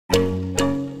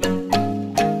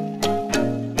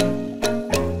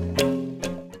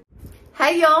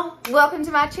Hey y'all, welcome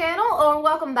to my channel or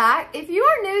welcome back. If you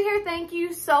are new here, thank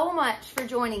you so much for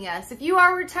joining us. If you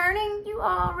are returning, you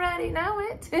already know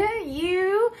it.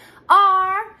 You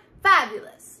are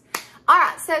fabulous. All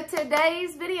right, so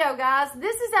today's video, guys,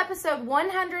 this is episode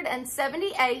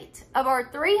 178 of our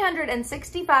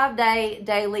 365-day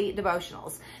daily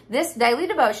devotionals. This daily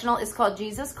devotional is called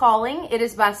Jesus Calling. It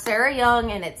is by Sarah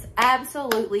Young, and it's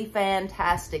absolutely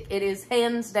fantastic. It is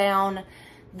hands down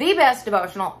the best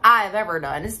devotional I've ever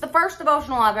done. It's the first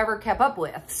devotional I've ever kept up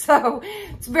with, so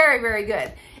it's very, very good.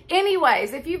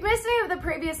 Anyways, if you've missed any of the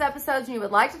previous episodes and you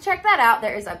would like to check that out,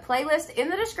 there is a playlist in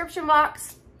the description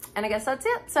box, and I guess that's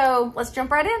it. So let's jump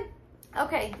right in.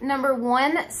 Okay, number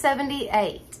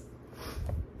 178.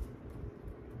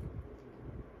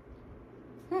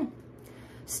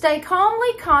 Stay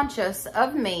calmly conscious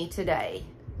of me today,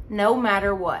 no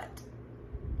matter what.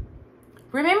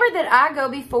 Remember that I go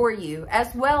before you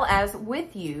as well as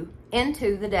with you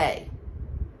into the day.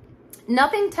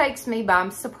 Nothing takes me by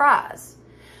surprise.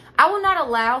 I will not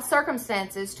allow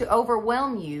circumstances to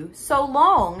overwhelm you so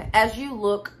long as you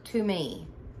look to me.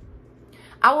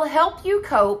 I will help you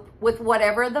cope with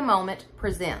whatever the moment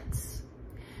presents.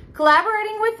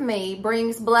 Collaborating with me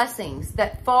brings blessings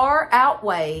that far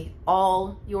outweigh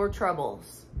all your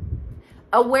troubles.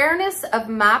 Awareness of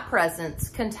my presence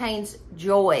contains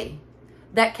joy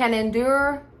that can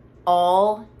endure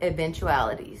all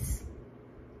eventualities.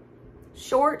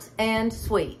 Short and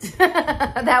sweet.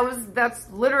 That's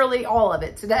literally all of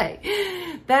it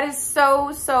today. That is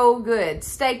so, so good.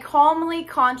 Stay calmly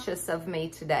conscious of me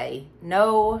today,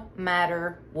 no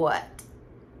matter what.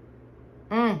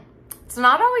 It's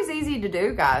not always easy to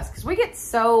do, guys, because we get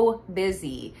so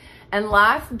busy and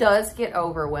life does get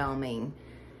overwhelming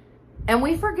and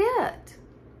we forget.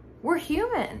 We're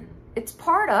human. It's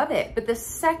part of it. But the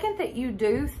second that you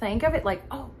do think of it like,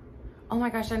 oh my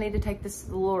gosh, I need to take this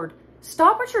to the Lord.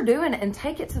 Stop what you're doing and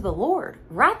take it to the Lord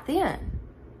right then.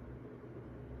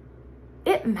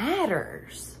 It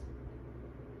matters.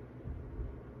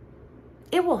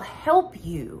 It will help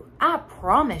you. I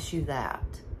promise you that.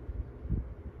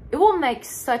 It will make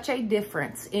such a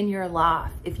difference in your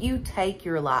life if you take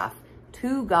your life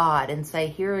to God and say,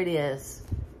 here it is.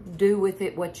 Do with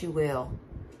it what you will.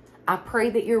 I pray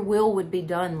that your will would be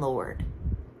done, Lord.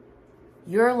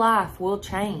 Your life will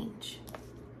change.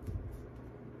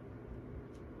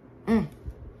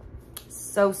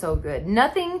 So, so good.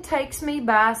 Nothing takes me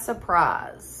by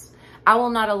surprise. I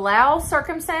will not allow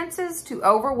circumstances to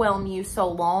overwhelm you so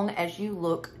long as you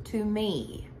look to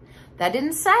me. That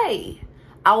didn't say,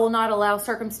 I will not allow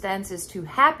circumstances to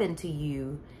happen to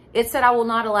you. It said, I will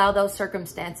not allow those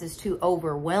circumstances to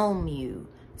overwhelm you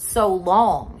so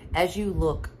long as you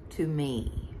look to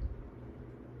me.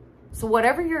 So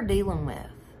whatever you're dealing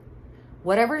with,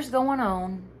 whatever's going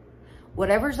on,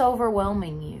 whatever's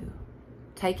overwhelming you,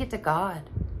 take it to God.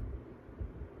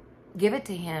 Give it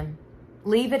to Him.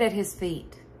 Leave it at His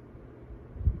feet.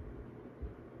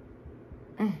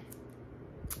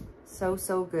 So,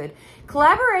 so good.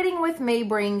 Collaborating with me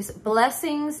brings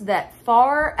blessings that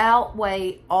far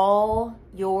outweigh all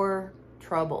your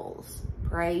troubles.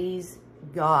 Praise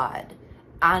God.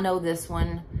 I know this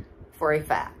one for a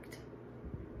fact.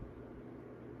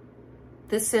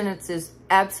 This sentence is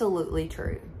absolutely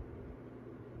true.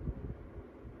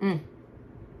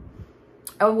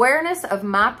 Awareness of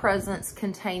my presence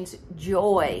contains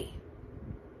joy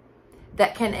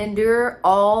that can endure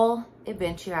all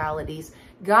eventualities.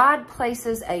 God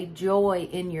places a joy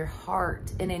in your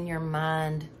heart and in your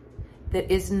mind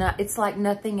that is not, it's like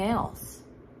nothing else.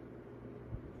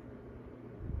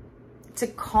 It's a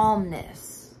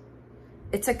calmness.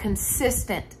 It's a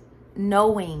consistent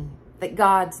knowing that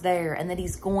God's there and that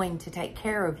He's going to take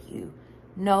care of you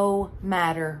no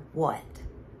matter what.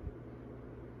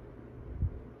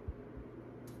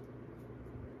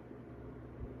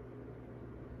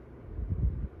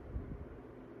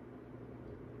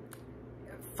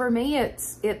 For me,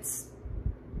 it's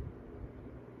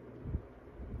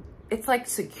like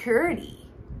security.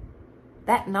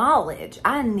 That knowledge,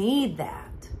 I need that.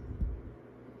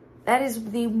 That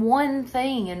is the one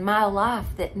thing in my life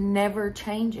that never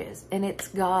changes, and it's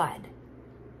God.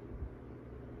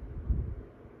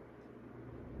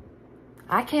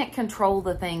 I can't control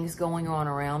the things going on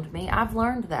around me. I've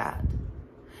learned that.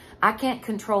 I can't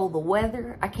control the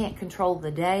weather. I can't control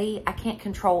the day. I can't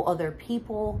control other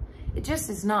people. It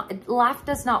just is not, life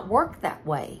does not work that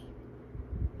way.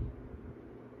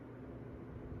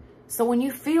 So when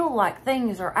you feel like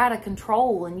things are out of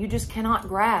control and you just cannot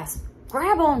grasp,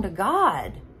 grab onto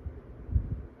God.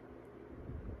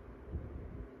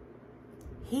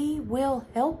 He will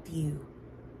help you.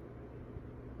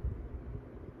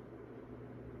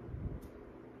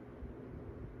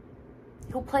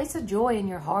 He'll place a joy in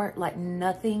your heart like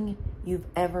nothing you've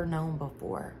ever known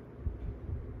before.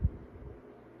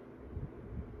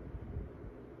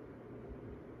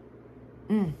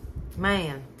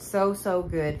 Man, so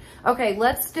good. Okay,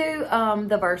 let's do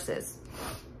the verses.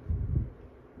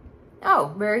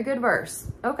 Oh, very good verse.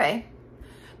 Okay.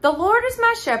 The Lord is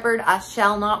my shepherd, I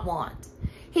shall not want.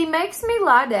 He makes me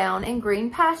lie down in green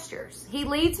pastures. He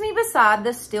leads me beside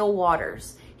the still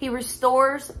waters. He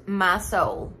restores my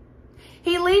soul.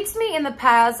 He leads me in the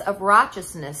paths of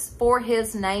righteousness for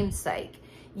his name's sake.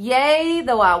 Yea,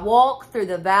 though I walk through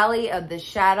the valley of the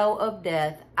shadow of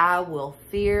death, I will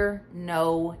fear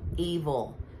no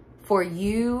evil, for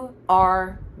you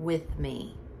are with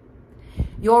me.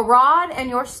 Your rod and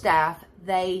your staff,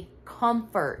 they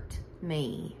comfort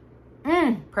me.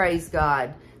 Praise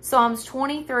God. Psalms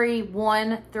 23,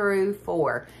 1 through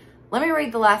 4. Let me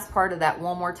read the last part of that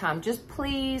one more time. Just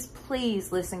please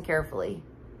listen carefully.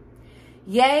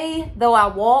 Yea, though I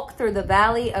walk through the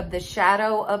valley of the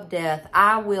shadow of death,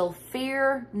 I will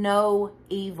fear no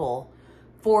evil,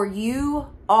 for you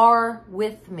are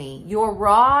with me. Your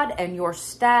rod and your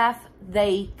staff,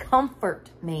 they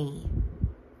comfort me.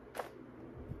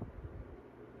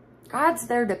 God's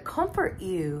there to comfort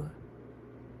you,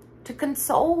 to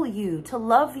console you, to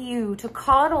love you, to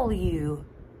coddle you,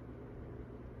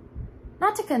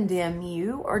 not to condemn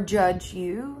you or judge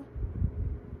you.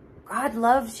 God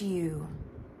loves you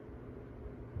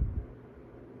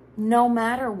no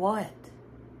matter what.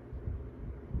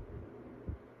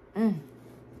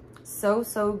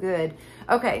 So good.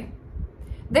 Okay.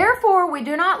 Therefore, we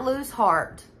do not lose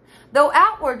heart. Though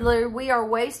outwardly we are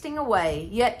wasting away,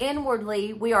 yet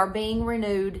inwardly we are being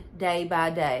renewed day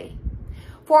by day.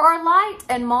 For our light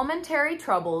and momentary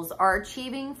troubles are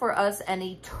achieving for us an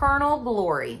eternal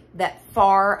glory that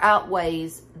far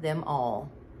outweighs them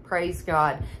all. Praise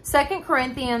God. 2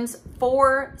 Corinthians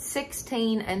 4,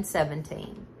 16 and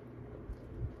 17.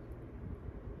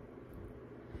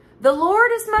 The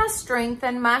Lord is my strength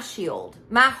and my shield.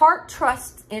 My heart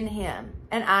trusts in him,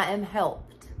 and I am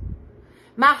helped.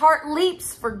 My heart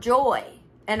leaps for joy,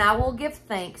 and I will give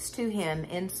thanks to him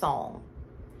in song.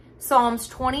 Psalms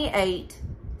 28,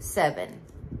 7.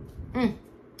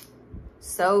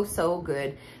 So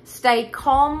good. Stay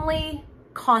calmly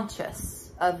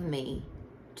conscious of me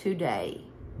today,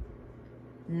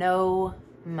 no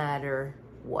matter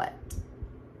what.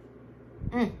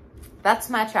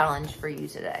 That's my challenge for you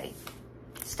today.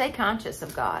 Stay conscious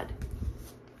of God.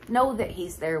 Know that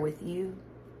he's there with you.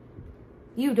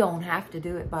 You don't have to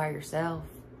do it by yourself.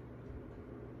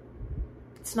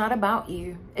 It's not about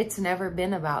you. It's never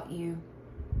been about you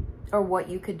or what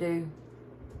you could do.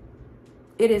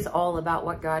 It is all about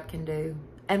what God can do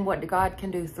and what God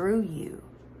can do through you.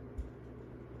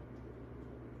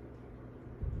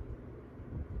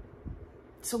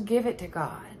 So give it to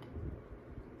God.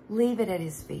 Leave it at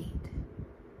his feet.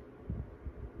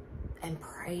 And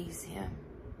praise him.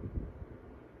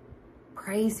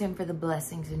 Praise him for the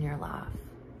blessings in your life.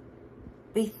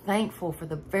 Be thankful for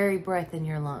the very breath in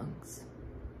your lungs.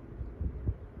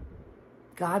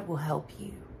 God will help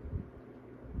you.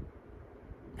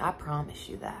 I promise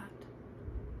you that.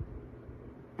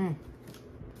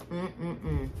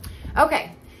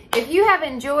 Okay. If you have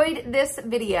enjoyed this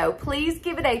video, please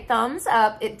give it a thumbs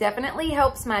up. It definitely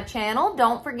helps my channel.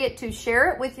 Don't forget to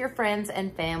share it with your friends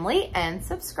and family and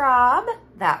subscribe.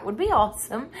 That would be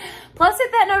awesome. Plus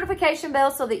hit that notification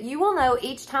bell so that you will know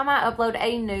each time I upload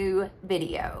a new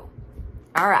video.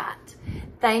 All right.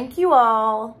 Thank you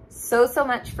all so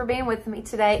much for being with me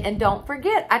today. And don't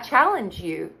forget, I challenge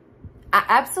you. I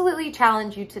absolutely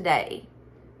challenge you today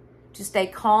to stay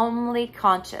calmly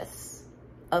conscious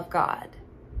of God,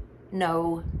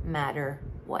 no matter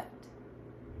what.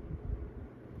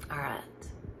 All right.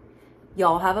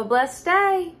 Y'all have a blessed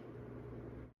day.